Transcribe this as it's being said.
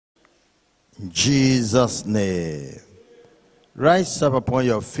In Jesus' name. Rise up upon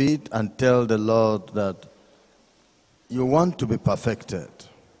your feet and tell the Lord that you want to be perfected.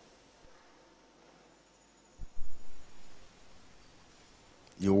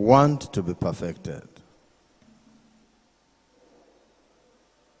 You want to be perfected.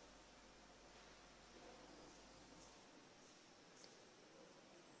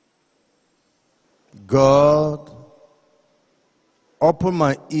 God, open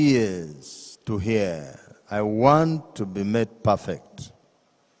my ears to hear. I want to be made perfect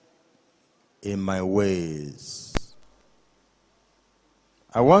in my ways.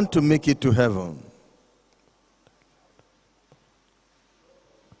 I want to make it to heaven.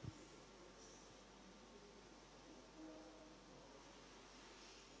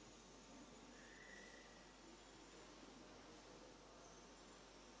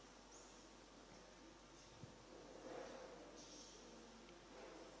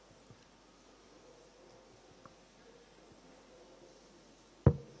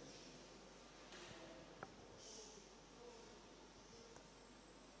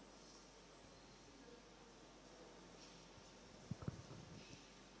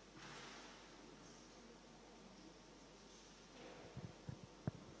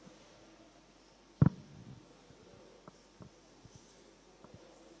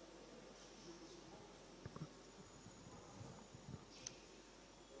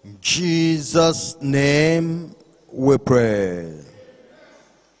 In Jesus' name we pray.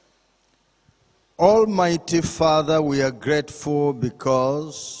 Almighty Father, we are grateful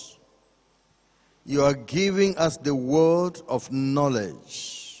because you are giving us the word of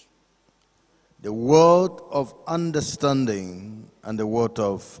knowledge, the word of understanding, and the word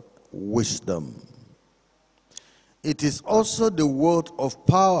of wisdom. It is also the word of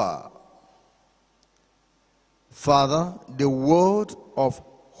power. Father, the word of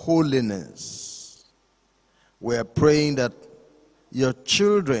holiness. We are praying that your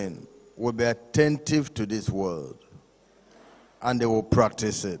children will be attentive to this word and they will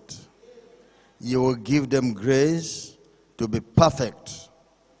practice it. You will give them grace to be perfect.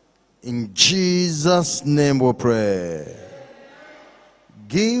 In Jesus' name we pray.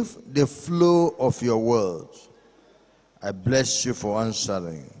 Give the flow of your word. I bless you for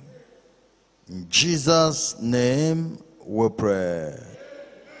answering. In Jesus' name we pray.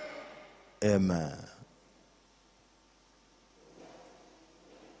 Amen.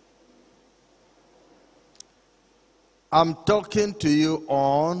 I'm talking to you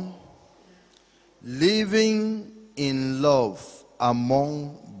on living in love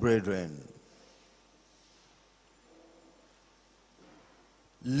among brethren.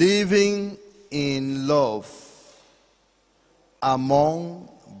 Living in love among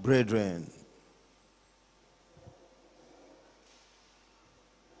brethren.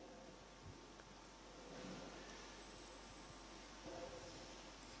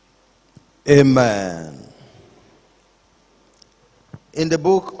 Amen. In the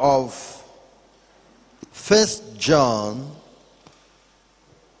book of 1 John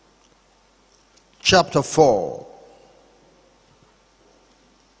chapter 4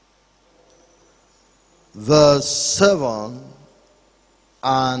 verse 7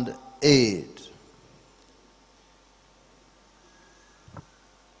 and 8.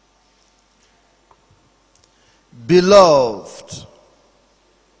 Beloved,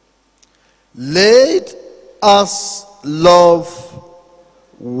 let us love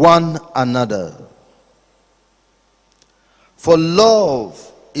one another, for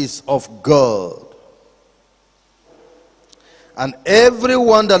love is of God, and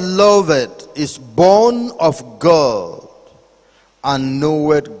everyone that loveth is born of God and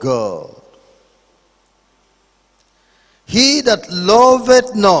knoweth God. He that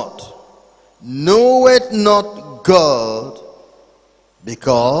loveth not knoweth not God,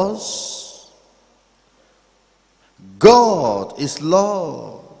 because God is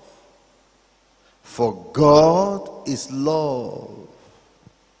love. For God is love.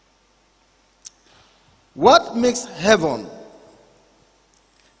 What makes heaven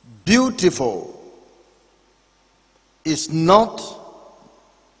beautiful is not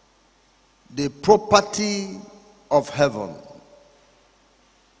the property of heaven.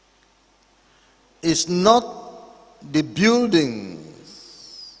 It's not the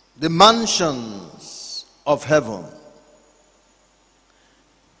buildings, the mansions of heaven.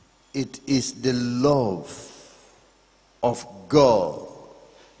 It is the love of God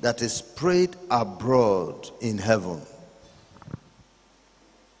that is spread abroad in heaven.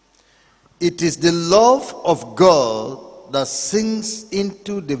 It is the love of God that sinks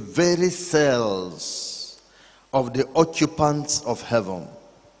into the very cells of the occupants of heaven.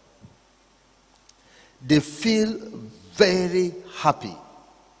 they feel very happy.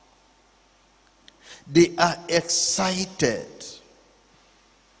 They are excited.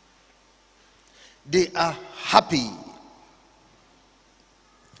 They are happy.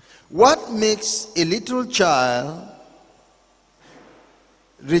 What makes a little child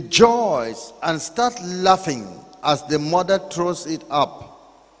rejoice and start laughing as the mother throws it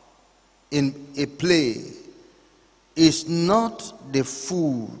up in a play is not the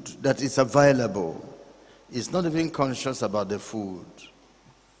food that is available. It's not even conscious about the food.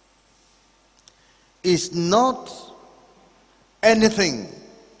 It's not anything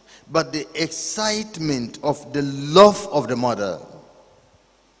but the excitement of the love of the mother.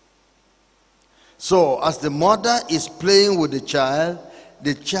 So as the mother is playing with the child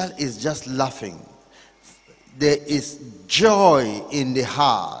is just laughing. There is joy in the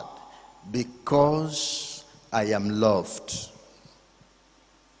heart because I am loved.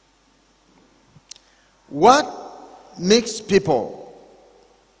 What makes people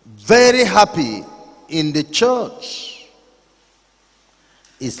very happy in the church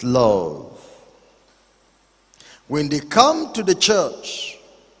is love. When they come to the church,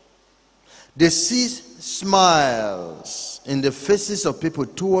 they see smiles in the faces of people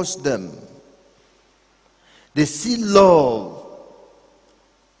towards them. They see love,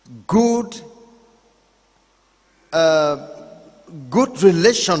 good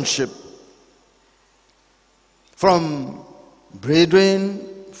relationship from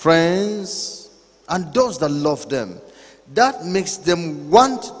brethren, friends, and those that love them. That makes them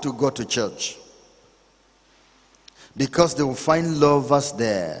want to go to church because they will find lovers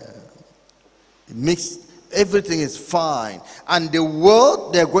there. It makes everything is fine, and the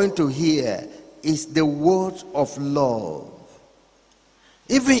word they're going to hear is the word of love.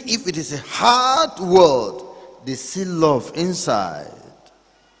 Even if it is a hard word, they see love inside.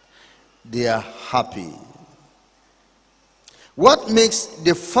 They are happy. What makes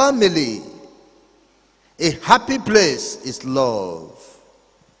the family a happy place is love.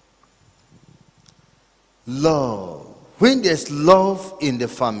 Love. When there's love in the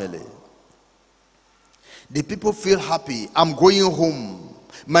family, the people feel happy. I'm going home.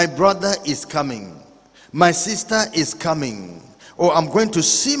 My brother is coming. My sister is coming. Or I'm going to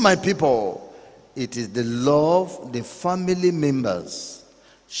see my people. It is the love the family members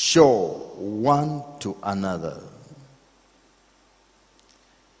show one to another.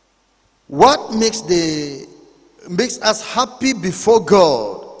 What makes us happy before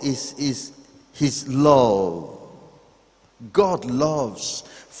God is His love. God loves,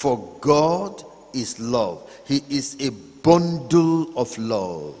 for God is love. He is a bundle of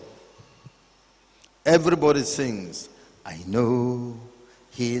love. Everybody sings, I know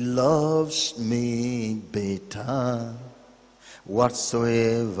He loves me better.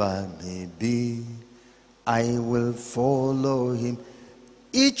 Whatsoever may be, I will follow Him.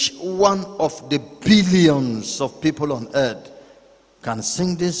 Each one of the billions of people on earth can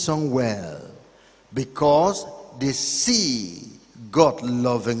sing this song well because they see God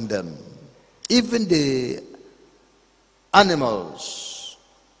loving them. Even the animals,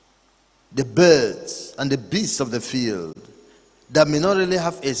 the birds and the beasts of the field that may not really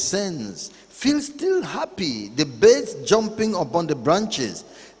have a sense feel still happy. The birds jumping upon the branches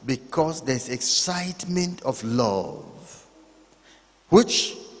because there's excitement of love,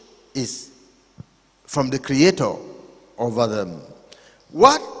 which is from the Creator over them.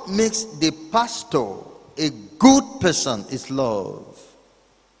 What makes the pastor a good person is love.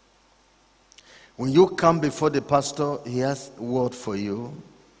 When you come before the pastor, he has a word for you.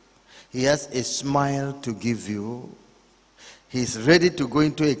 He has a smile to give you. He's ready to go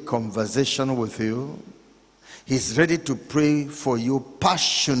into a conversation with you. He's ready to pray for you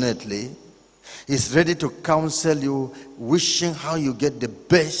passionately. He's ready to counsel you, wishing how you get the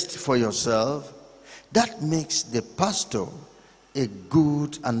best for yourself. That makes the pastor a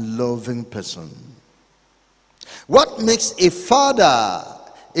good and loving person. What makes a father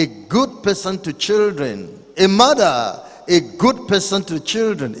a good person to children, a mother a good person to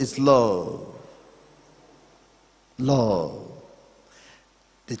children is love. Love.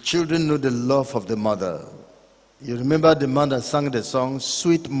 The children know the love of the mother. You remember the mother sang the song,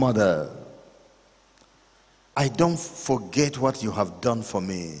 Sweet Mother, I don't forget what you have done for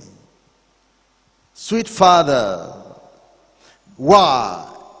me. Sweet Father,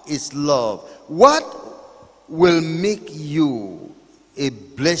 why is love? What will make you a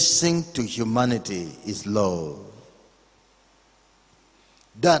blessing to humanity is love.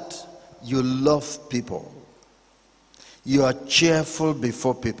 That you love people. You are cheerful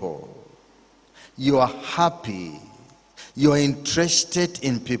before people. You are happy. You are interested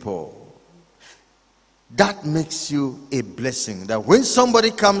in people. That makes you a blessing. That when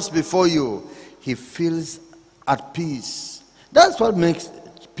somebody comes before you, he feels at peace. That's what makes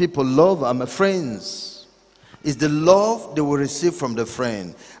people love my friends. It's the love they will receive from the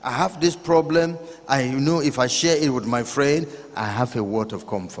friend. I have this problem. I know if I share it with my friend, I have a word of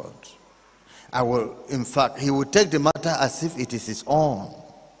comfort. I will, in fact, he will take the matter as if it is his own.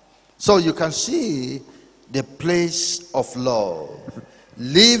 So you can see the place of love.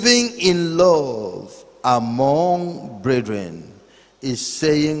 Living in love among brethren is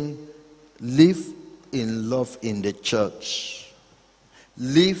saying, live in love in the church.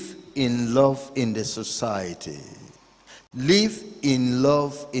 Live in love in the society. Live in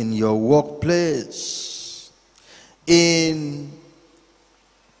love in your workplace. In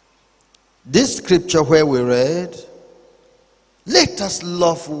this scripture where we read, let us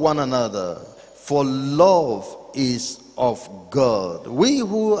love one another, for love is of God. We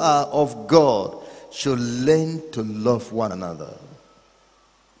who are of God should learn to love one another.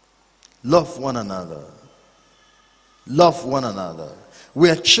 Love one another. Love one another. We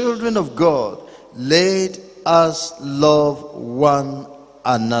are children of God. Let us love one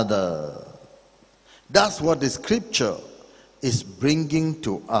another. That's what the scripture is bringing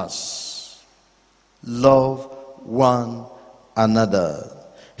to us. Love one another.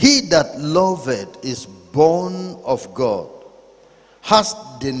 He that loveth is born of God, has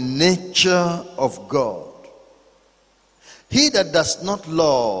the nature of God. He that does not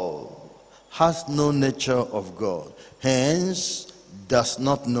love has no nature of God, hence does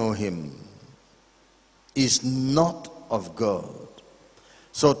not know him, is not of God.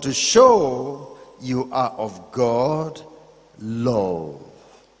 So to show you are of God, love.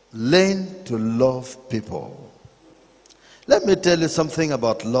 Learn to love people. Let me tell you something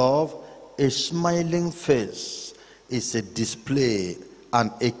about love. A smiling face is a display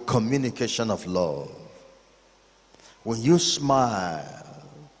and a communication of love. When you smile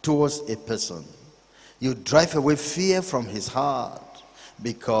towards a person, you drive away fear from his heart,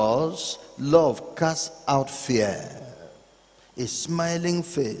 because love casts out fear. A smiling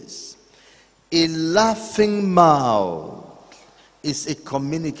face, a laughing mouth is a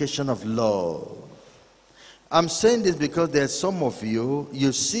communication of love. I'm saying this because there's some of you,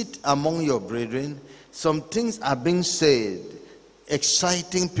 you sit among your brethren, some things are being said,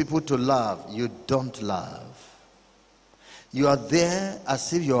 exciting people to laugh. You don't laugh. You are there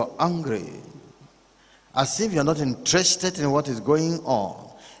as if you're angry, as if you're not interested in what is going on.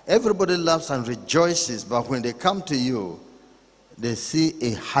 Everybody laughs and rejoices, but when they come to you, they see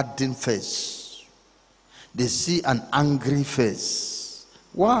a hardened face. They see an angry face.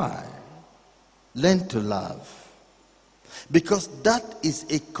 Why? Learn to love, because that is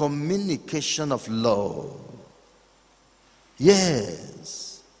a communication of love.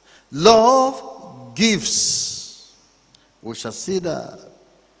 Yes, love gives. We shall see that.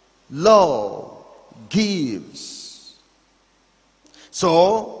 Love gives.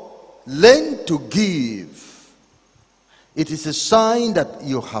 So learn to give. It is a sign that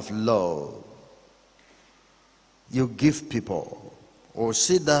you have love. You give people. Or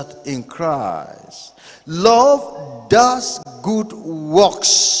see that in Christ. Love does good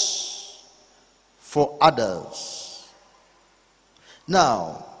works for others.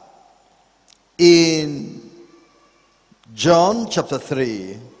 Now, in John chapter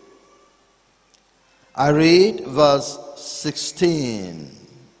 3, I read verse 16.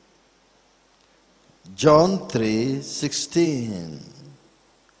 John 3:16.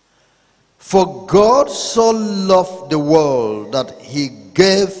 For God so loved the world that he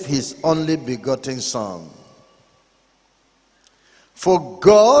gave his only begotten Son. For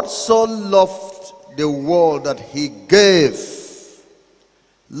God so loved the world that he gave.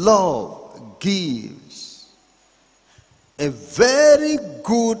 Love gives. A very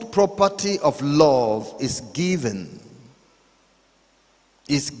good property of love is given.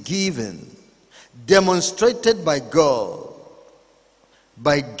 Is given. Demonstrated by God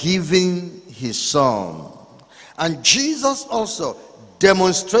by giving his Son. And Jesus also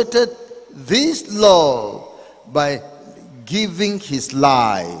demonstrated this love by giving his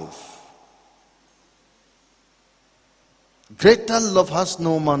life. Greater love has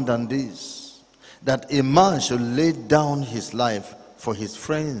no man than this, that a man should lay down his life for his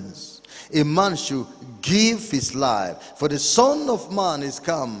friends. A man should give his life. For the Son of Man is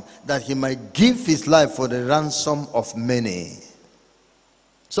come that he might give his life for the ransom of many.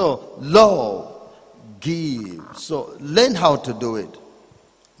 So love gives. So learn how to do it.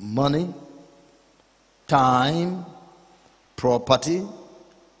 Money, time, property,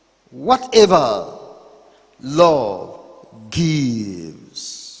 whatever. Love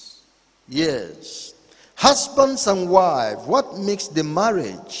gives. Yes. Husbands and wives, what makes the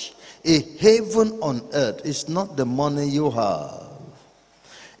marriage a heaven on earth is not the money you have.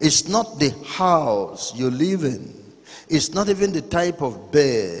 It's not the house you live in. It's not even the type of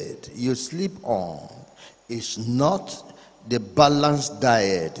bed you sleep on. It's not the balanced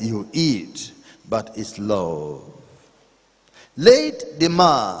diet you eat, but it's love. Let the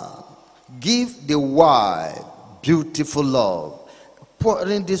man give the wife beautiful love,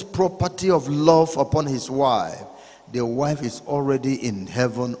 pouring this property of love upon his wife. The wife is already in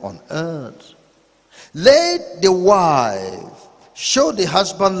heaven on earth. Let the wife show the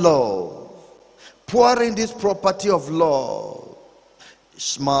husband love, pouring this property of love.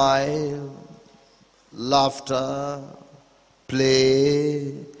 Smile, laughter,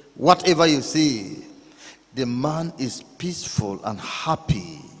 play, whatever you see. The man is peaceful and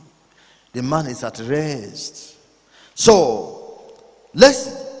happy. The man is at rest. So,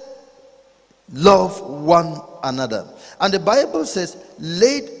 let's love one another. And the Bible says,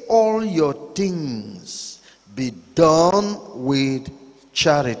 let all your things be done with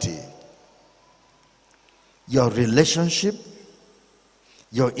charity. Your relationship,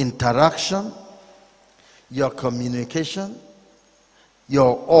 your interaction, your communication,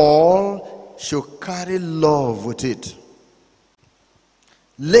 your all should carry love with it.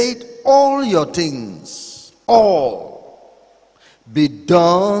 Let all your things, all, be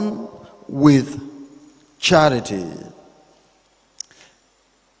done with charity.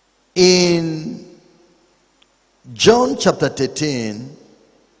 In John chapter 13,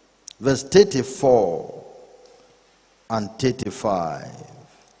 verse 34 and 35.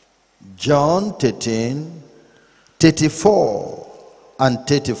 John 13, 34 and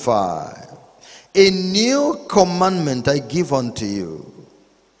 35. A new commandment I give unto you,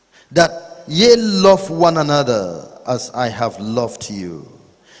 that ye love one another as I have loved you,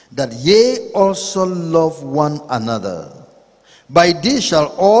 that ye also love one another. By this shall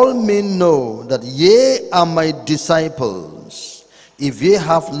all men know that ye are my disciples, if ye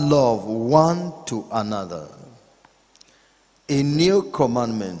have love one to another. A new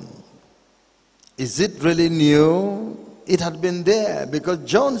commandment. Is it really new? It had been there, because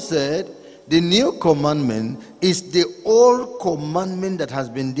John said the new commandment is the old commandment that has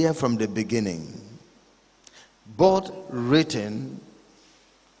been there from the beginning, both written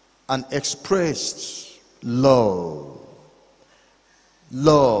and expressed. Love.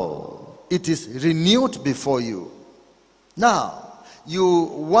 Love. It is renewed before you. Now, you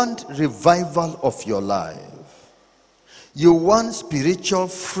want revival of your life. You want spiritual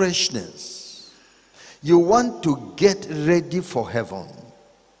freshness. You want to get ready for heaven.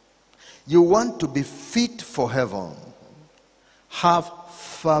 You want to be fit for heaven. Have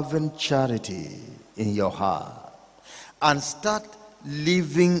fervent charity in your heart and start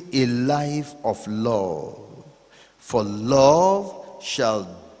living a life of love. For love shall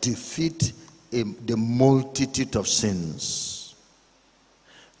defeat the multitude of sins.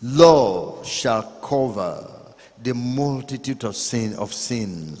 Love shall cover the multitude of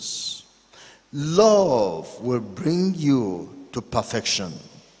sins. Love will bring you to perfection.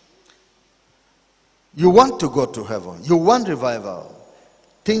 You want to go to heaven. You want revival.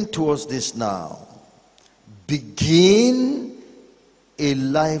 Think towards this now. Begin a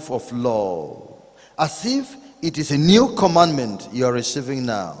life of love, as if it is a new commandment you are receiving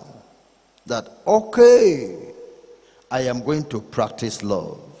now. That, okay, I am going to practice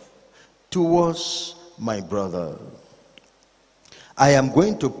love towards my brother. I am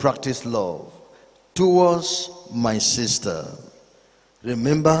going to practice love towards my sister.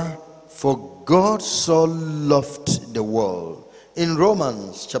 Remember, for God so loved the world. In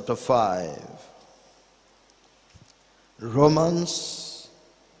Romans chapter 5. Romans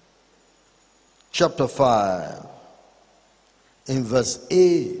chapter 5. In verse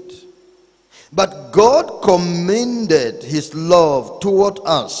 8. But God commended his love toward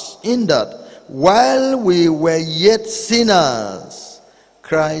us, in that while we were yet sinners,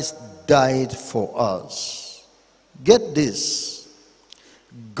 Christ died for us. Get this.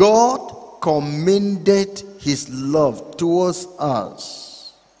 God commended his love towards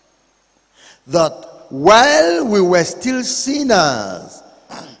us, that while we were still sinners,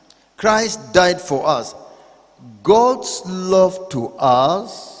 Christ died for us. God's love to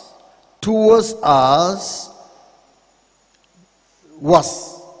us, towards us,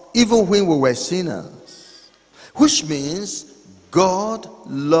 was even when we were sinners. Which means God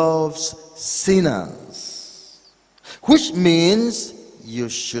loves sinners. Which means you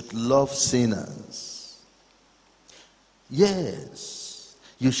should love sinners. Yes,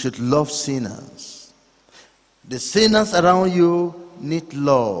 you should love sinners. The sinners around you need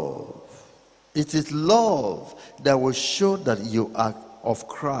love. It is love that will show that you are of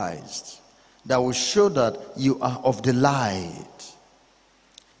Christ, that will show that you are of the light.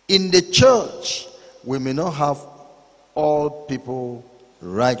 In the church, we may not have all people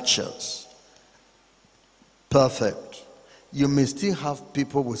righteous, perfect. You may still have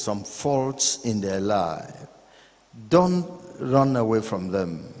people with some faults in their life. Don't run away from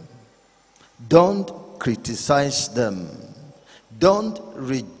them. Don't criticize them. Don't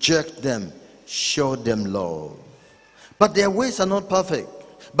reject them. Show them love. But their ways are not perfect,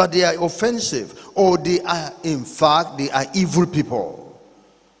 but they are offensive, or they are, in fact, they are evil people.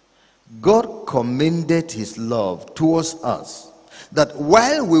 God commended his love towards us, that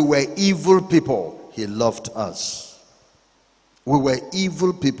while we were evil people, he loved us. We were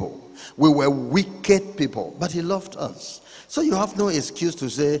evil people. We were wicked people, but he loved us. So you have no excuse to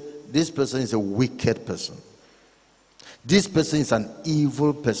say, this person is a wicked person. This person is an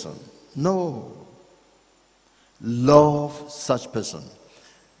evil person. No. Love such person.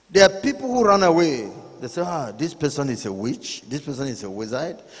 There are people who run away. They say, this person is a witch. This person is a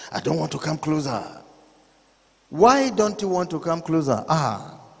wizard. I don't want to come closer. Why don't you want to come closer?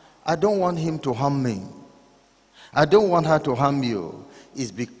 I don't want him to harm me. I don't want her to harm you.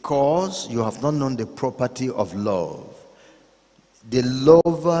 It's because you have not known the property of love. The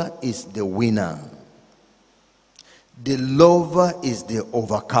lover is the winner. The lover is the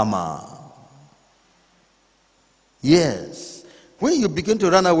overcomer. Yes. When you begin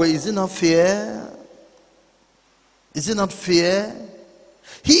to run away, is it not fear? Is it not fear?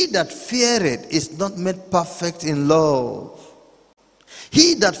 He that feareth is not made perfect in love.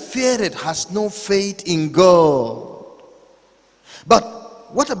 He that feareth has no faith in God.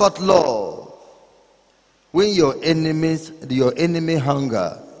 But what about love? When your enemy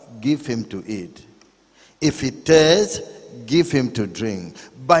hunger, give him to eat. If he thirsts, give him to drink.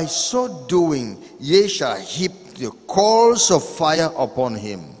 By so doing, ye shall heap the coals of fire upon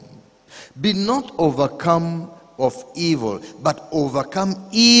him. Be not overcome of evil, but overcome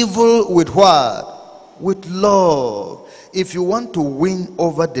evil with what? With love. If you want to win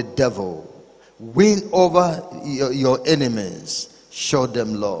over the devil, win over your enemies, show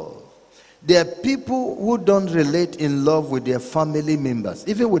them love. There are people who don't relate in love with their family members,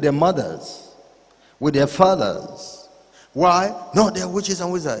 even with their mothers, with their fathers. Why? No, they're witches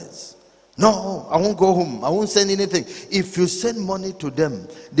and wizards. No, I won't go home. I won't send anything. If you send money to them,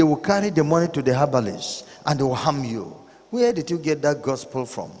 they will carry the money to the herbalist and they will harm you. Where did you get that gospel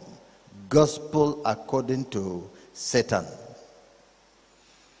from? Gospel according to Satan.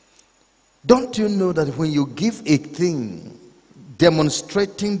 Don't you know that when you give a thing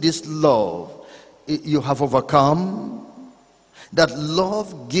demonstrating this love, you have overcome? That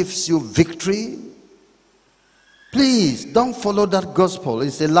love gives you victory? Please don't follow that gospel.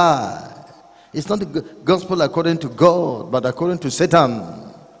 It's a lie. It's not the gospel according to God, but according to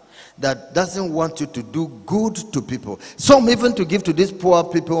Satan, that doesn't want you to do good to people. Some even to give to these poor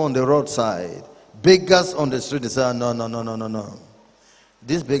people on the roadside, beggars on the street. They say, no.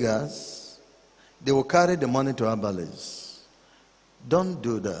 These beggars, they will carry the money to herbalists. Don't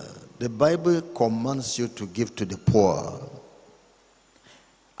do that. The Bible commands you to give to the poor.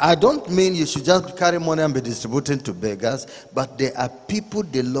 I don't mean you should just carry money and be distributing to beggars, but there are people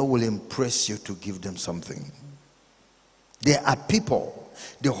the Lord will impress you to give them something. There are people,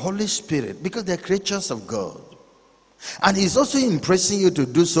 the Holy Spirit, because they're creatures of God. And he's also impressing you to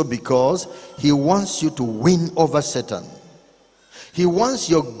do so because he wants you to win over Satan. He wants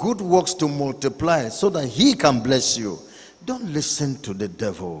your good works to multiply so that he can bless you. Don't listen to the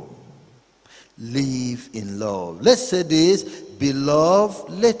devil. Live in love. Let's say this: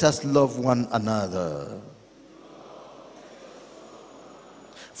 beloved, let us love one another.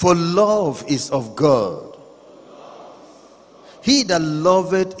 For love is of God. He that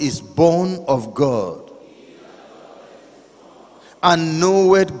loveth is born of God, and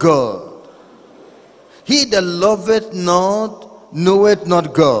knoweth God. He that loveth not knoweth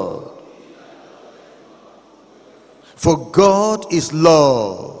not God. For God is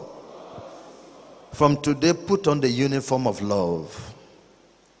love. From today, put on the uniform of love.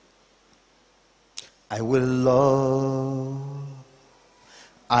 I will love.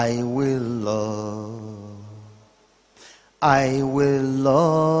 I will love. I will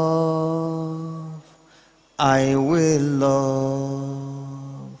love. I will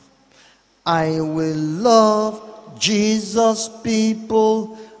love. I will love Jesus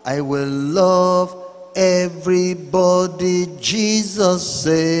people. I will love everybody. Jesus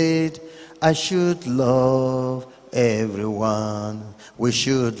said I should love everyone. We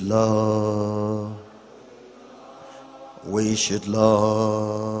should love. We should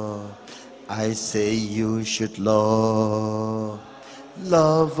love. I I say you should love,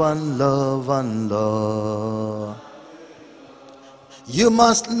 love and love and love. You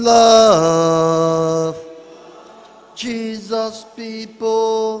must love Jesus,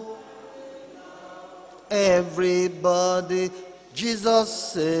 people, everybody.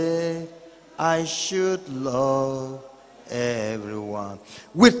 Jesus said I should love everyone.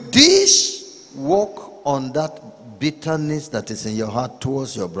 With this, walk on that bitterness that is in your heart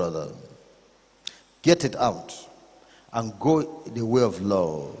towards your brother. Get it out and go the way of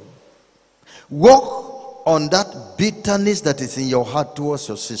love. Walk on that bitterness that is in your heart towards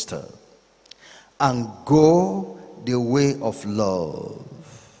your sister and go the way of love.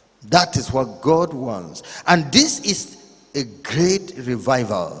 That is what God wants. And this is a great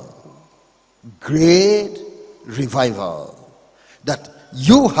revival. Great revival that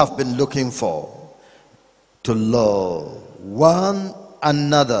you have been looking for, to love one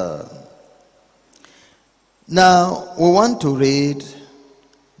another. Now we want to read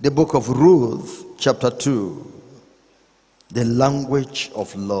the book of Ruth, chapter 2, the language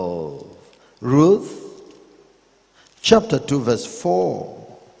of love. Ruth chapter 2 verse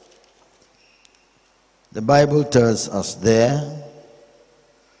 4. The Bible tells us there,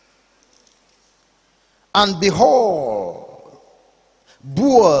 and behold,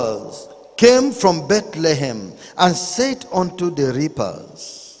 Boaz came from Bethlehem and said unto the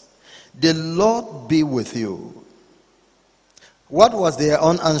reapers, the Lord be with you. What was their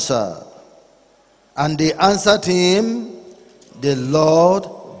own answer? And they answered him, the Lord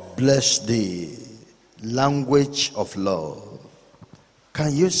bless thee. Language of love.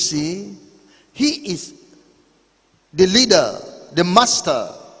 Can you see? He is the leader, the master,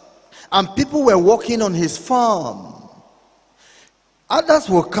 and people were working on his farm. Others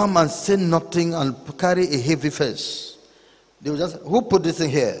will come and say nothing and carry a heavy face. They will just, who put this in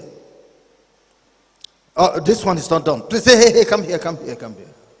here? Oh, this one is not done. Please say, hey, come here, come here, come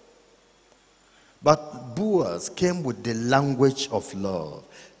here. But Boaz came with the language of love.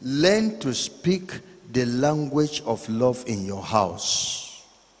 Learn to speak the language of love in your house.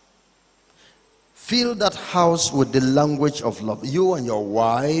 Fill that house with the language of love. You and your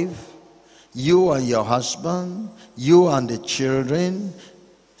wife, you and your husband, you and the children.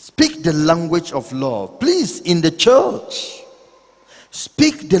 Speak the language of love. Please, in the church,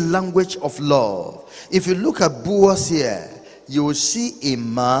 speak the language of love. If you look at Boaz here, you will see a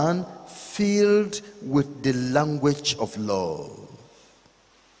man filled with the language of love.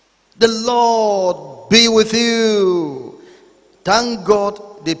 The Lord be with you. Thank God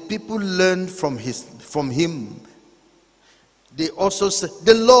the people learned from him. They also said,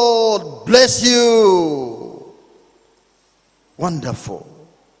 the Lord bless you. Wonderful.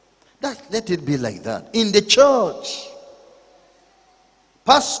 Let it be like that. In the church,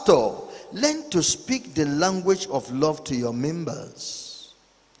 pastor, learn to speak the language of love to your members.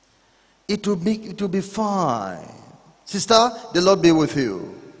 It will be fine. Sister, the Lord be with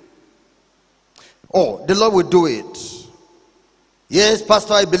you. Oh, the Lord will do it. Yes,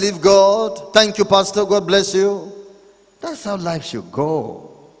 pastor, I believe God. Thank you, pastor. God bless you. That's how life should go.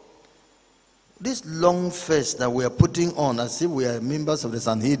 This long face that we are putting on as if we are members of the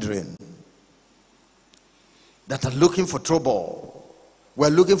Sanhedrin that are looking for trouble. We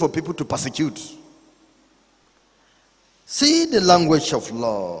are looking for people to persecute. See the language of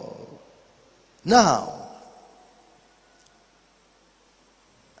love. Now,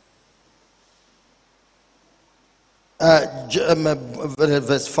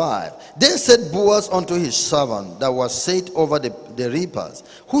 verse 5. Then said Boaz unto his servant that was set over the reapers,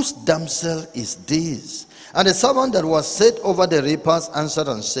 whose damsel is this? And the servant that was set over the reapers answered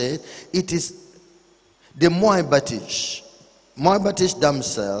and said, it is the Moabitish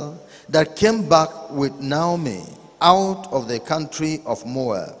damsel that came back with Naomi out of the country of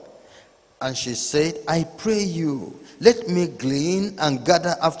Moab. And she said, I pray you, let me glean and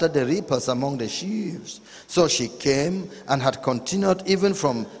gather after the reapers among the sheaves. So she came and had continued even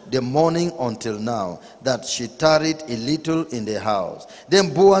from the morning until now, that she tarried a little in the house.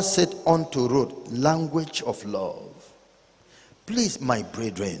 Then Boaz said unto Ruth, language of love. Please, my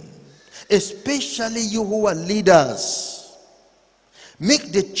brethren, especially you who are leaders,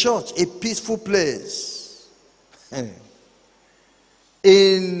 make the church a peaceful place.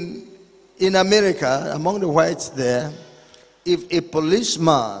 In America, among the whites there, if a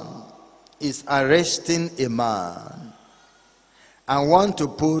policeman is arresting a man and want to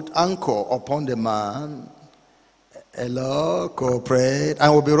put anchor upon the man, hello, cooperate,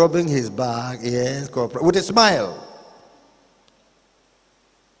 and will be rubbing his back, yes, cooperate, with a smile.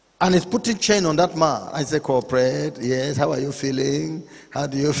 And he's putting chain on that man. I say, cooperate. Yes, how are you feeling? How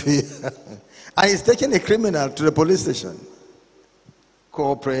do you feel? And he's taking a criminal to the police station.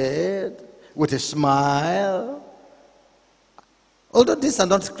 Cooperate with a smile. Although these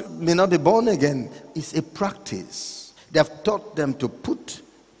are may not be born again, it's a practice. They have taught them to put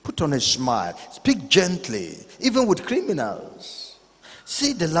on a smile, speak gently, even with criminals.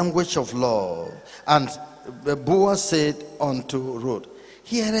 See the language of love. And Boaz said unto Ruth,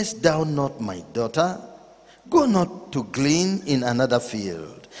 hearest thou not, my daughter? Go not to glean in another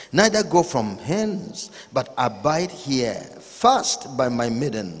field, neither go from hence, but abide here, fast by my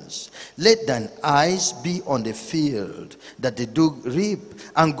maidens. Let thine eyes be on the field that they do reap,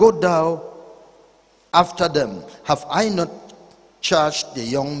 and go thou after them. Have I not charged the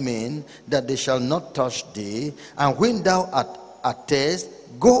young men that they shall not touch thee? And when thou art athirst,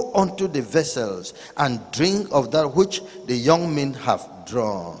 go unto the vessels and drink of that which the young men have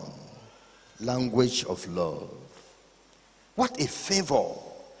drawn. Language of love. What a favor.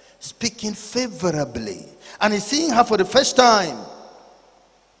 Speaking favorably. And he's seeing her for the first time.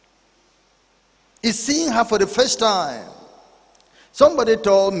 He's seeing her for the first time. Somebody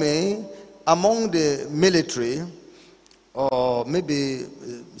told me, among the military, or maybe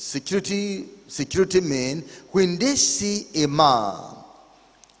security men, when they see a man,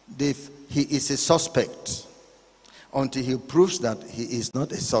 he is a suspect until he proves that he is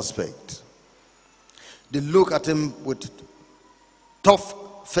not a suspect. They look at him with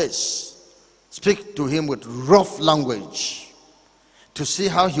tough face, speak to him with rough language to see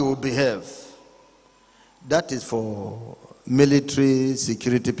how he will behave. That is for military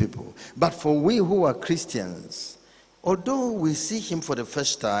security people. But for we who are Christians, although we see him for the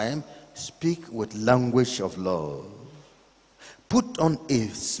first time, speak with language of love. Put on a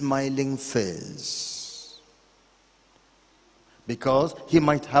smiling face. Because he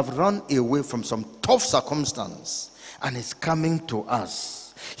might have run away from some tough circumstance and is coming to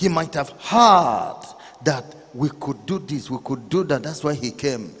us. He might have heard that we could do this, we could do that. That's why he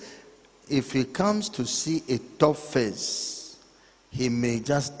came. If he comes to see a tough face, he may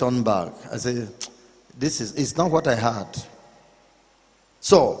just turn back and say, it's not what I had.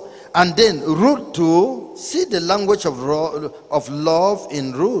 So, and then Ruth too, see the language of love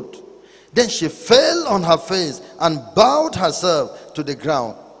in Ruth. Then she fell on her face and bowed herself to the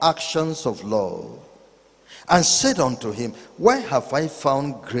ground. Actions of love. And said unto him, why have I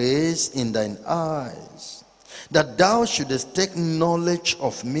found grace in thine eyes, that thou shouldest take knowledge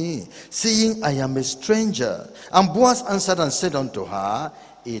of me, seeing I am a stranger? And Boaz answered and said unto her,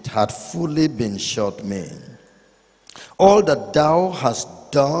 it had fully been shot me. All that thou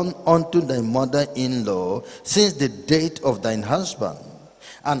hast done unto thy mother-in-law since the date of thine husband,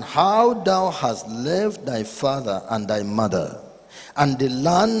 and how thou hast left thy father and thy mother, and the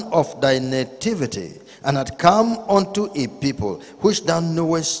land of thy nativity, and had come unto a people which thou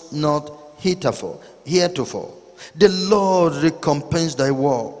knowest not heretofore. The Lord recompense thy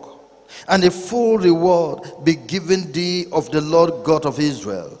work, and a full reward be given thee of the Lord God of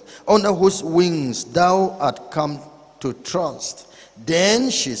Israel, under whose wings thou art come to trust. Then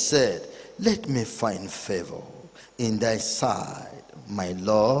she said, let me find favor in thy sight, my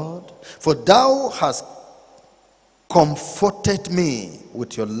Lord, for thou hast comforted me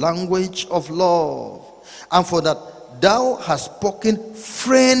with your language of love, and for that thou hast spoken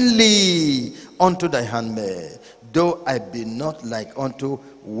friendly unto thy handmaid, though I be not like unto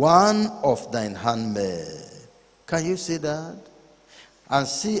one of thine handmaid. Can you see that? And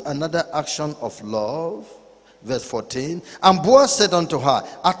see another action of love. Verse 14. And Boaz said unto her,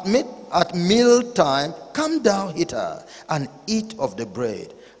 at meal time, come thou hither and eat of the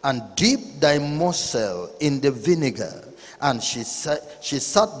bread, and dip thy morsel in the vinegar. And she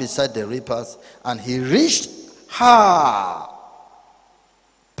sat beside the reapers, and he reached her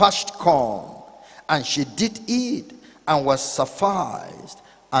parched corn, and she did eat, and was sufficed,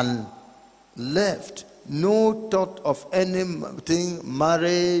 and left no thought of anything,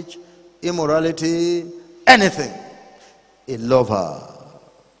 marriage, immorality, anything. A lover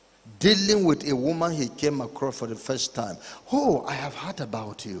dealing with a woman he came across for the first time. Oh, I have heard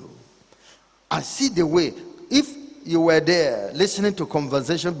about you. I see the way. If you were there listening to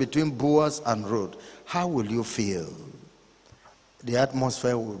conversation between Boaz and Ruth, how will you feel? The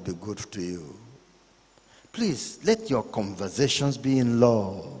atmosphere will be good to you. Please, let your conversations be in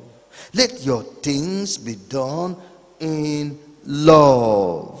love. Let your things be done in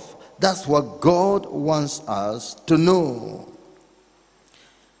love. That's what God wants us to know.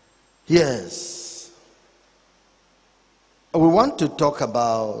 Yes. We want to talk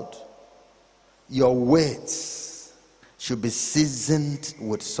about your words. should be seasoned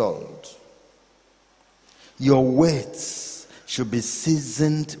with salt. Your words should be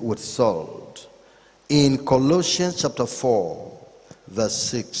seasoned with salt. In Colossians chapter 4, verse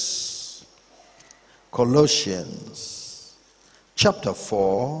 6. Colossians chapter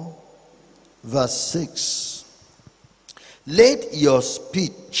 4, verse 6. Let your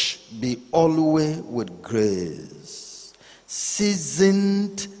speech be always with grace,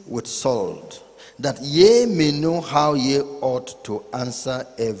 seasoned with salt, that ye may know how ye ought to answer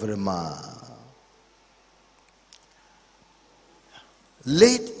every man.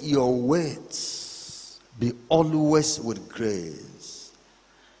 Let your words be always with grace.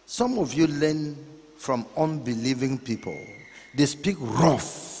 Some of you learn from unbelieving people. They speak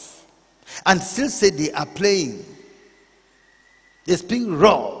rough and still say they are playing. They speak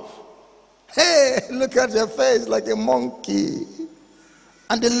rough. Hey, look at your face like a monkey.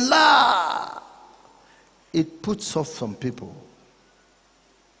 And they laugh. It puts off some people.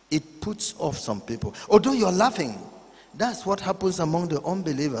 It puts off some people. Although you're laughing, that's what happens among the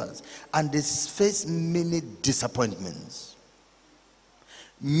unbelievers. And they face many disappointments.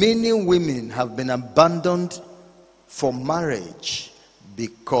 Many women have been abandoned for marriage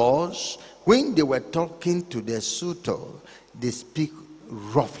because when they were talking to their suitor, they speak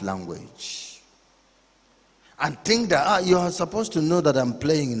rough language. And think that, you are supposed to know that I'm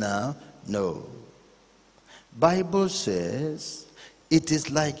playing now. No. Bible says, it is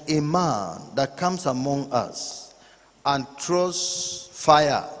like a man that comes among us and throws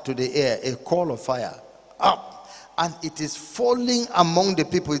fire to the air, a coal of fire, up. And it is falling among the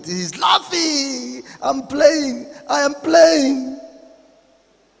people. It is laughing. I'm playing. I am playing.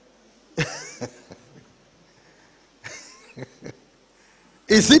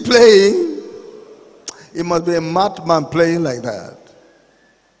 Is he playing? It must be a madman playing like that.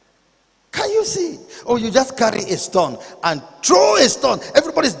 Can you see? Or you just carry a stone and throw a stone.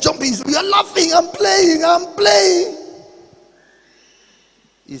 Everybody's jumping. You're laughing. I'm playing. I'm playing.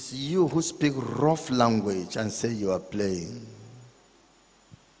 It's you who speak rough language and say you are playing.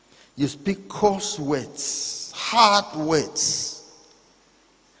 You speak coarse words, hard words,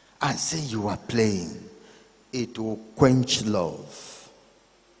 and say you are playing. It will quench love.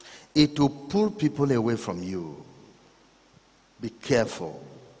 It will pull people away from you. Be careful.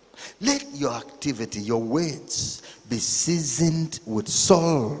 Let your activity, your words, be seasoned with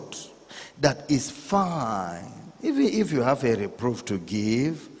salt. That is fine. Even if you have a reproof to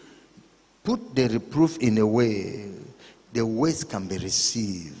give, put the reproof in a way the words can be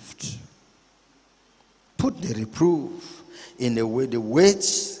received. Put the reproof in a way the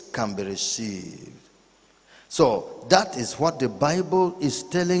words can be received. So that is what the Bible is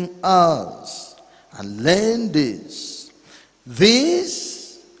telling us. And learn this.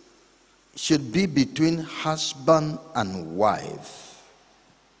 This should be between husband and wife.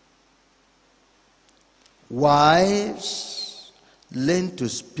 Wives, learn to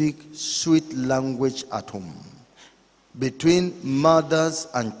speak sweet language at home. Between mothers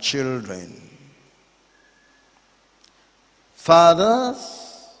and children.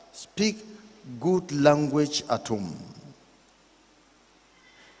 Fathers, speak good language at home.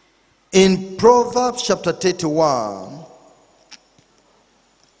 In Proverbs chapter 31,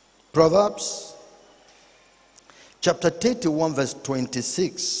 Proverbs chapter 31 verse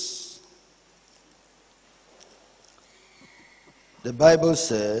 26, the Bible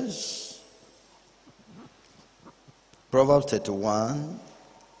says, Proverbs 31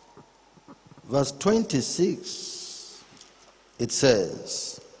 verse 26, it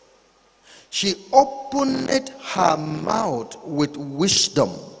says, she opened her mouth with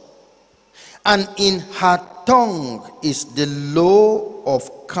wisdom, and in her tongue is the law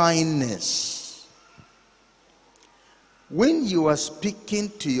of kindness. When you are speaking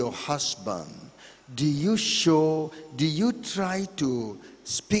to your husband, do you try to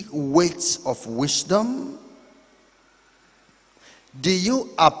speak words of wisdom? Do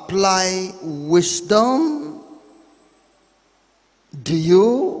you apply wisdom? Do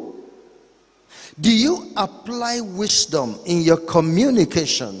you apply wisdom in your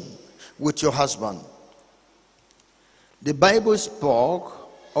communication with your husband? The Bible spoke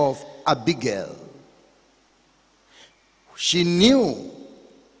of Abigail. She knew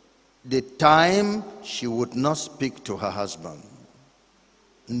the time she would not speak to her husband,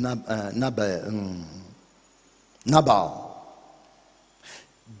 Nabal.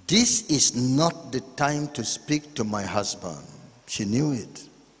 This is not the time to speak to my husband. She knew it.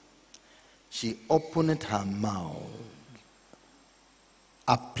 She opened her mouth,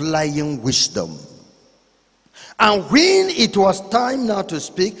 applying wisdom. And when it was time now to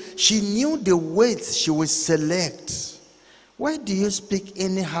speak, she knew the words she would select Why do you speak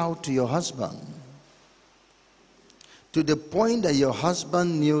anyhow to your husband? To the point that your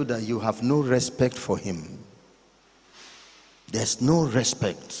husband knew that you have no respect for him. There's no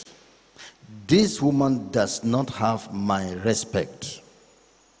respect. This woman does not have my respect.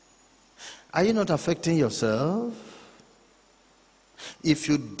 Are you not affecting yourself? If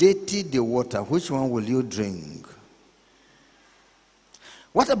you dirty the water, which one will you drink?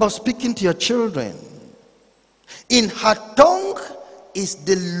 What about speaking to your children? In her tongue is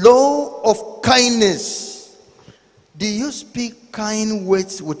the law of kindness. Do you speak kind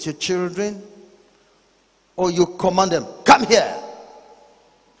words with your children? Or you command them, come here.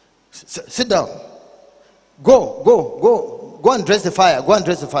 Sit down. Go and dress the fire. Go and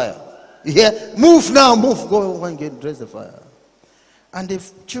dress the fire. You hear? Move now, move. Go and dress the fire. And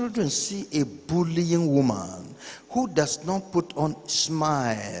if children see a bullying woman who does not put on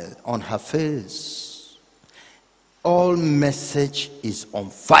smile on her face, all message is on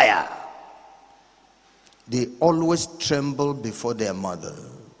fire. They always tremble before their mother.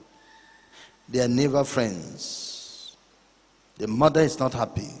 They are never friends. The mother is not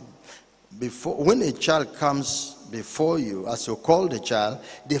happy. When a child comes before you, as you call the child,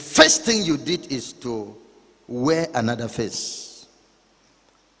 the first thing you did is to wear another face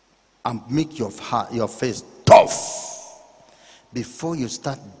and make your face tough before you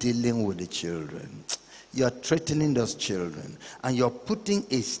start dealing with the children. You're threatening those children and you're putting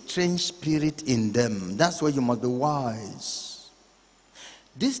a strange spirit in them. That's why you must be wise.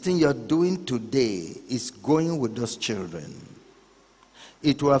 This thing you're doing today is going with those children.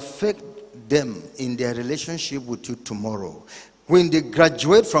 It will affect them in their relationship with you tomorrow. When they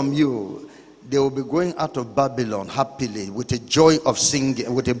graduate from you, they will be going out of Babylon happily with a joy of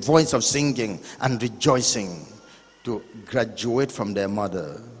singing, with a voice of singing and rejoicing to graduate from their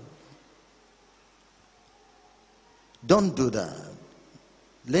mother. Don't do that.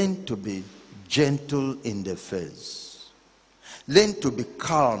 Learn to be gentle in the face. Learn to be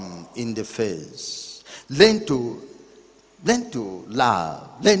calm in the face. Learn to laugh.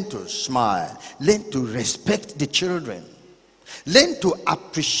 Learn to smile. Learn to respect the children. Learn to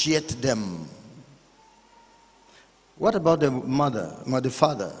appreciate them. What about the mother, or the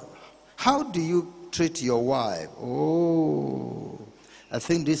father? How do you treat your wife? Oh, I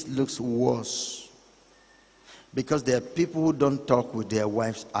think this looks worse. Because there are people who don't talk with their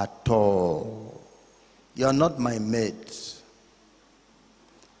wives at all. You are not my mate.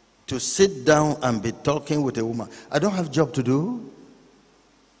 To sit down and be talking with a woman. I don't have a job to do.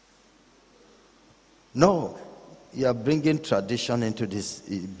 No, you are bringing tradition into this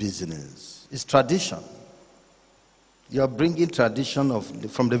business. It's tradition. You are bringing tradition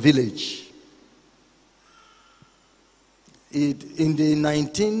from the village. In the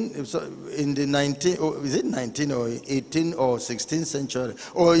 19 or is it 19 or 18 or 16th century,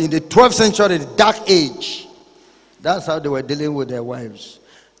 or in the 12th century, the dark age, that's how they were dealing with their wives.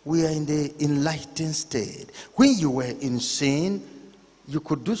 We are in the enlightened state. When you were in sin, you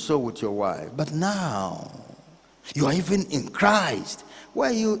could do so with your wife, but now you are even in Christ. Why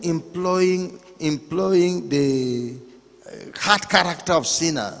are you employing the hard character of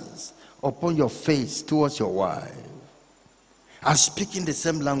sinners upon your face towards your wife? And speaking the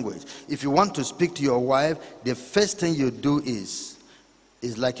same language. If you want to speak to your wife, the first thing you do is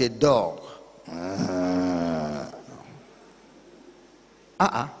like a dog. Why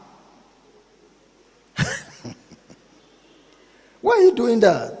are you doing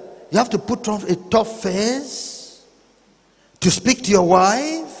that? You have to put on a tough face to speak to your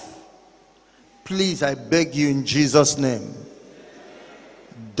wife? Please, I beg you in Jesus' name,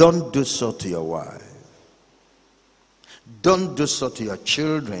 don't do so to your wife. Don't do so to your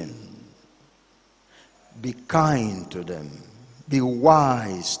children. Be kind to them. Be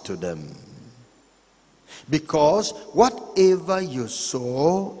wise to them. Because whatever you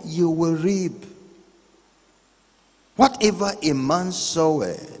sow, you will reap. Whatever a man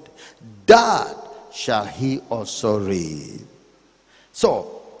soweth, that shall he also reap.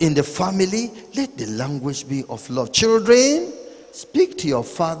 So, in the family, let the language be of love. Children, speak to your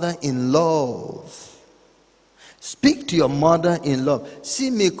father in love. Speak to your mother in love. See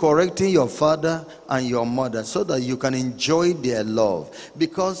me correcting your father and your mother so that you can enjoy their love.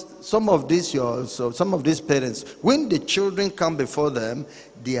 Because some of these parents, when the children come before them,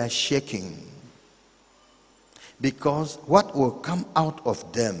 they are shaking. Because what will come out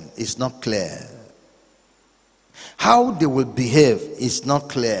of them is not clear. How they will behave is not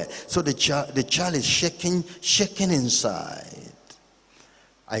clear. So the child is shaking inside.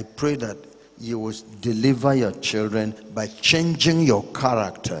 I pray that you will deliver your children by changing your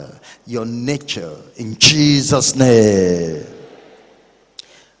character, your nature, in Jesus' name.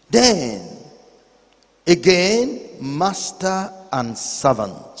 Then, again, master and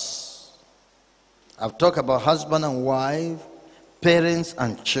servants. I've talked about husband and wife, parents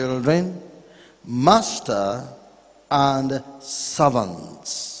and children, master and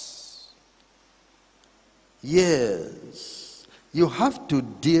servants. Yes, you have to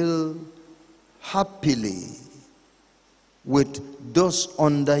deal happily with those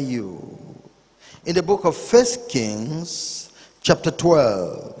under you. In the book of 1 Kings, chapter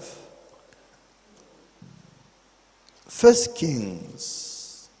 12. 1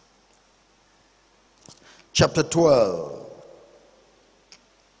 Kings, chapter 12,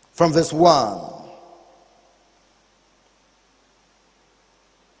 from verse 1.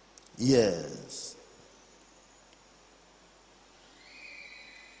 Yes.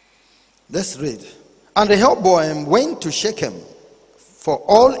 Let's read. And Rehoboam went to Shechem, for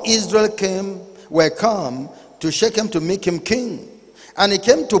all Israel were come to Shechem to make him king. And it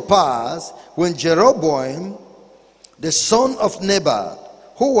came to pass, when Jeroboam, the son of Nebat,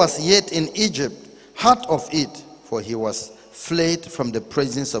 who was yet in Egypt, heard of it, for he was fled from the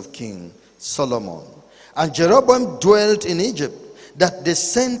presence of King Solomon. And Jeroboam dwelt in Egypt, that they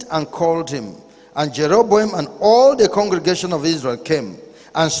sent and called him. And Jeroboam and all the congregation of Israel came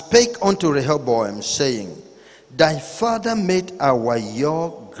and spake unto Rehoboam, saying, Thy father made our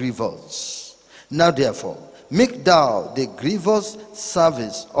yoke grievous. Now therefore, make thou the grievous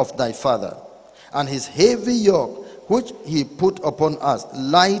service of thy father, and his heavy yoke which he put upon us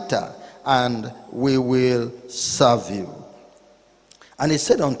lighter, and we will serve you. And he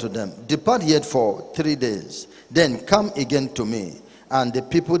said unto them, Depart yet for 3 days, then come again to me. And the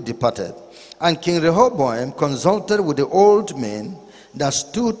people departed. And King Rehoboam consulted with the old men that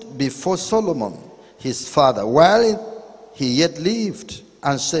stood before Solomon his father, while he yet lived,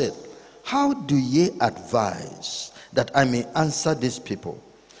 and said, How do ye advise that I may answer these people?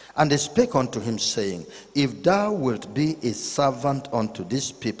 And they spake unto him, saying, If thou wilt be a servant unto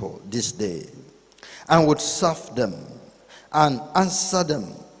these people this day, and would serve them, and answer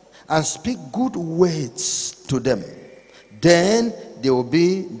them, and speak good words to them, then they will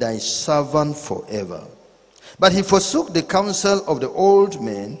be thy servant forever. But he forsook the counsel of the old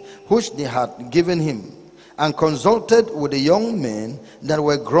men which they had given him, and consulted with the young men that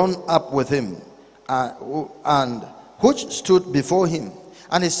were grown up with him, and which stood before him.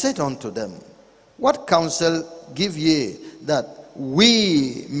 And he said unto them, What counsel give ye, that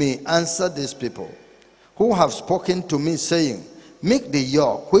we may answer these people, who have spoken to me, saying, Make the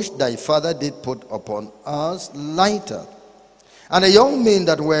yoke which thy father did put upon us lighter? And the young men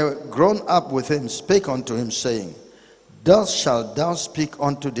that were grown up with him spake unto him, saying, Thus shalt thou speak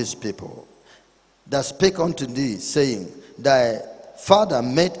unto these people that spake unto thee, saying, Thy father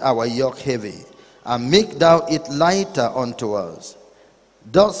made our yoke heavy, and make thou it lighter unto us.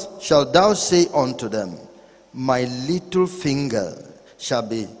 Thus shalt thou say unto them, My little finger shall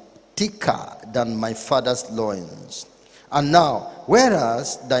be thicker than my father's loins. And now,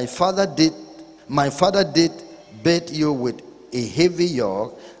 whereas my father did beat you with a heavy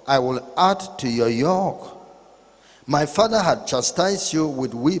yoke, I will add to your yoke. My father had chastised you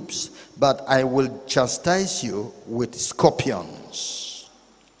with whips, but I will chastise you with scorpions.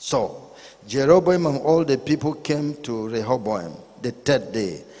 So Jeroboam and all the people came to Rehoboam the 3rd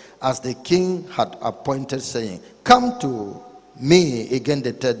day, as the king had appointed, saying, Come to me again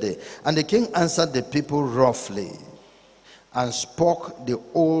the 3rd day. And the king answered the people roughly, and forsook the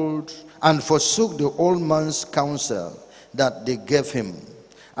old man's counsel that they gave him,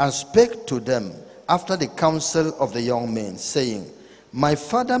 and spake to them after the counsel of the young men, saying, My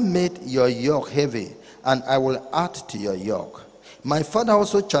father made your yoke heavy, and I will add to your yoke. My father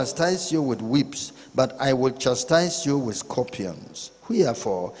also chastised you with whips, but I will chastise you with scorpions.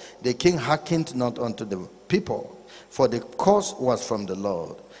 Wherefore the king hearkened not unto the people, for the cause was from the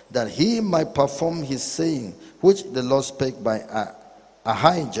Lord, that he might perform his saying, which the Lord spake by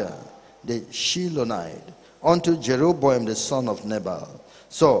Ahijah the Shilonite unto Jeroboam the son of Nebat.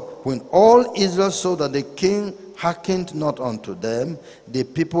 So when all Israel saw that the king hearkened not unto them, the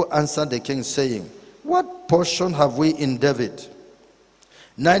people answered the king, saying, What portion have we in David?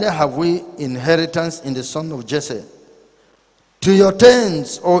 Neither have we inheritance in the son of Jesse. To your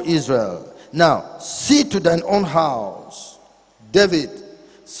tents, O Israel. Now see to thine own house. David.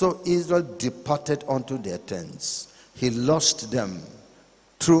 So Israel departed unto their tents. He lost them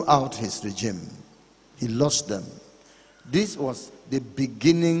throughout his regime. He lost them. This was the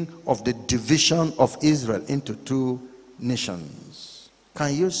beginning of the division of Israel into 2 nations.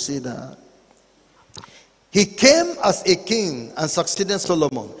 Can you see that? He came as a king and succeeded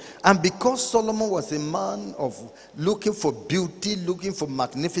Solomon. And because Solomon was a man of looking for beauty, looking for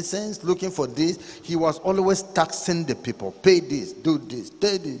magnificence, looking for this, he was always taxing the people. Pay this, do this,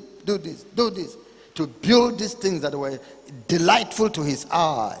 pay this, do this, do this. To build these things that were delightful to his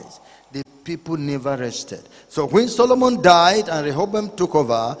eyes. The people never rested. So when Solomon died and Rehoboam took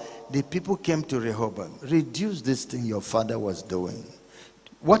over, the people came to Rehoboam. Reduce this thing your father was doing.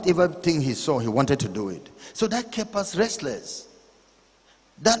 Whatever thing he saw, he wanted to do it. So that kept us restless.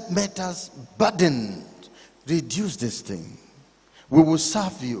 That made us burdened. Reduce this thing. We will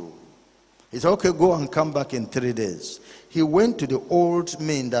serve you. He said, okay, go and come back in 3 days. He went to the old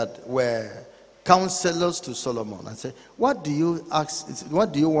men that were counselors to Solomon and said, what do you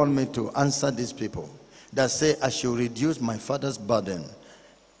want me to answer these people that say I should reduce my father's burden?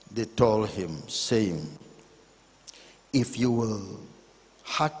 They told him, saying, if you will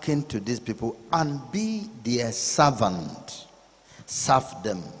hearken to these people and be their servant, serve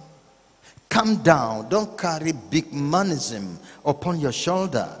them. Come down. Don't carry big manism upon your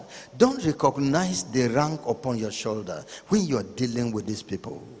shoulder. Don't recognize the rank upon your shoulder when you're dealing with these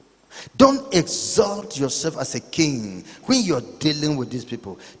people. Don't exalt yourself as a king when you're dealing with these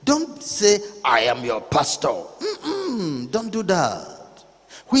people. Don't say, I am your pastor. Don't do that.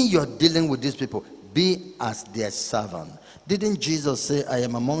 When you're dealing with these people, be as their servant. Didn't Jesus say, I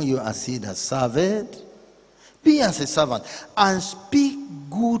am among you as he that serveth? Be as a servant and speak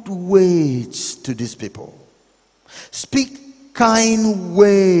good words to these people. Speak kind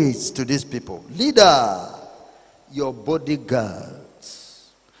words to these people. Leader, your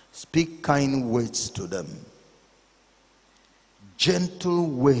bodyguards, speak kind words to them. Gentle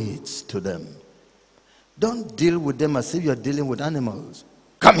words to them. Don't deal with them as if you're dealing with animals.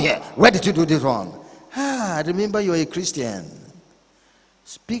 Come here. Where did you do this one? Remember you're a Christian.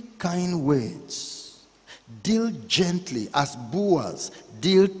 Speak kind words. Deal gently as Boaz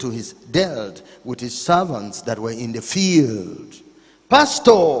dealt with his servants that were in the field.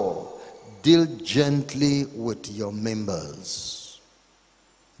 Pastor, deal gently with your members.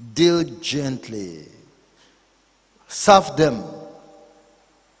 Deal gently. Serve them.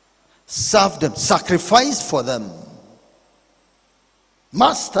 Serve them. Sacrifice for them.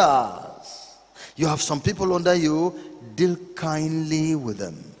 Masters, you have some people under you, deal kindly with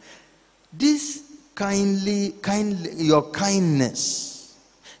them. This your kindness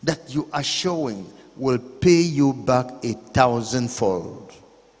that you are showing will pay you back 1,000-fold.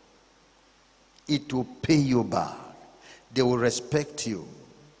 It will pay you back. They will respect you.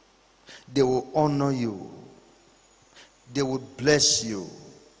 They will honor you. They will bless you.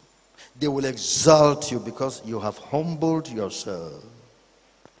 They will exalt you because you have humbled yourself.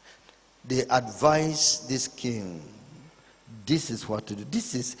 They advise this king, this is what to do.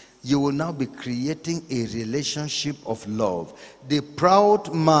 You will now be creating a relationship of love. The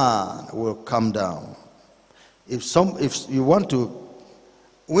proud man will come down. If you want to,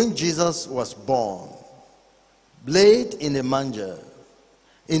 when Jesus was born, laid in a manger,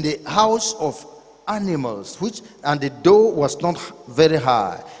 in the house of animals, and the door was not very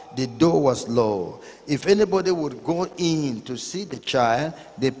high, the door was low. If anybody would go in to see the child,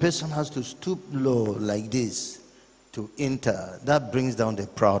 the person has to stoop low like this to enter. That brings down the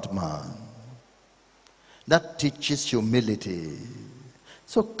proud man. That teaches humility.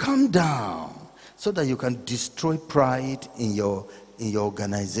 So come down so that you can destroy pride in your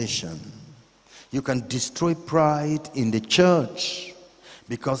organization. You can destroy pride in the church.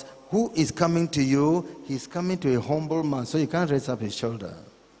 Because who is coming to you? He's coming to a humble man, so he can't raise up his shoulder.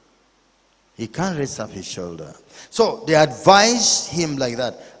 He can't raise up his shoulder. So they advise him like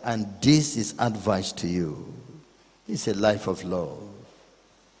that. And this is advice to you. It's a life of love.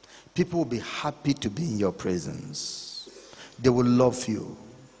 People will be happy to be in your presence. They will love you.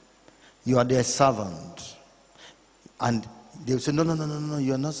 You are their servant. And they will say, no,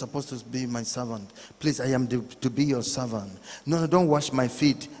 you are not supposed to be my servant. Please, I am to be your servant. No, don't wash my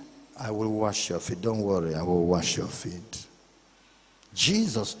feet. I will wash your feet. Don't worry, I will wash your feet.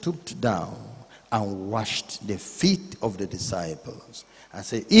 Jesus stooped down and washed the feet of the disciples and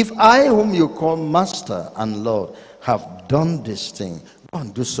said, if I whom you call Master and Lord have done this thing, go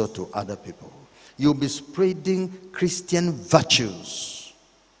and do so to other people. You'll be spreading Christian virtues.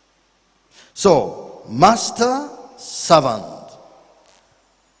 So, master, servant.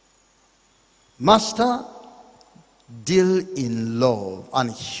 Master, deal in love and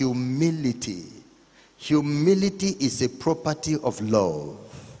humility. Humility is a property of love.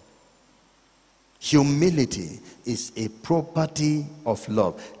 Humility is a property of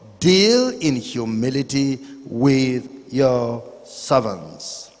love. Deal in humility with your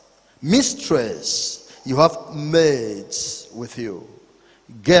servants. Mistress, You have maids with you,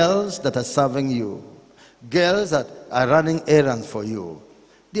 girls that are serving you, girls that are running errands for you.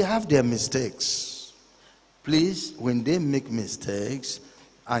 They have their mistakes. Please, when they make mistakes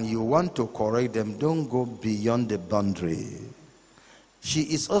and you want to correct them, don't go beyond the boundary. She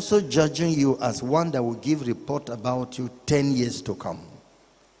is also judging you as one that will give report about you 10 years to come.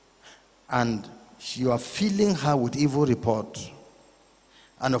 And you are filling her with evil report.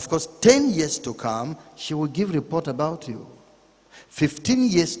 And of course, 10 years to come, she will give report about you. 15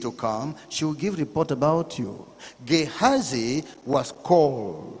 years to come, she will give report about you. Gehazi was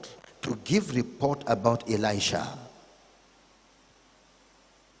called to give report about Elisha.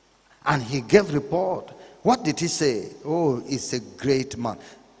 And he gave report. What did he say? Oh, he's a great man.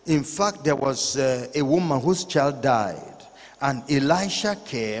 In fact, there was a woman whose child died. And Elisha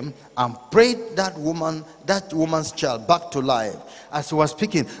came and prayed that woman's child back to life. As he was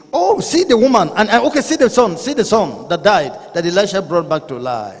speaking, oh, see the woman, and okay, see the son that died, that Elisha brought back to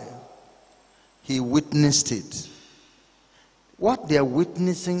life. He witnessed it. What they are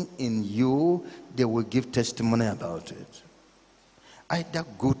witnessing in you, they will give testimony about it. Either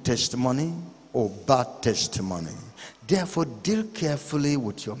good testimony or bad testimony. Therefore, deal carefully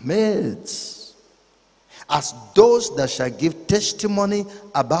with your mates, as those that shall give testimony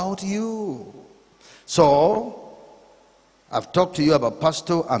about you. So, I've talked to you about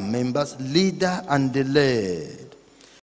pastor and members, leader and the led.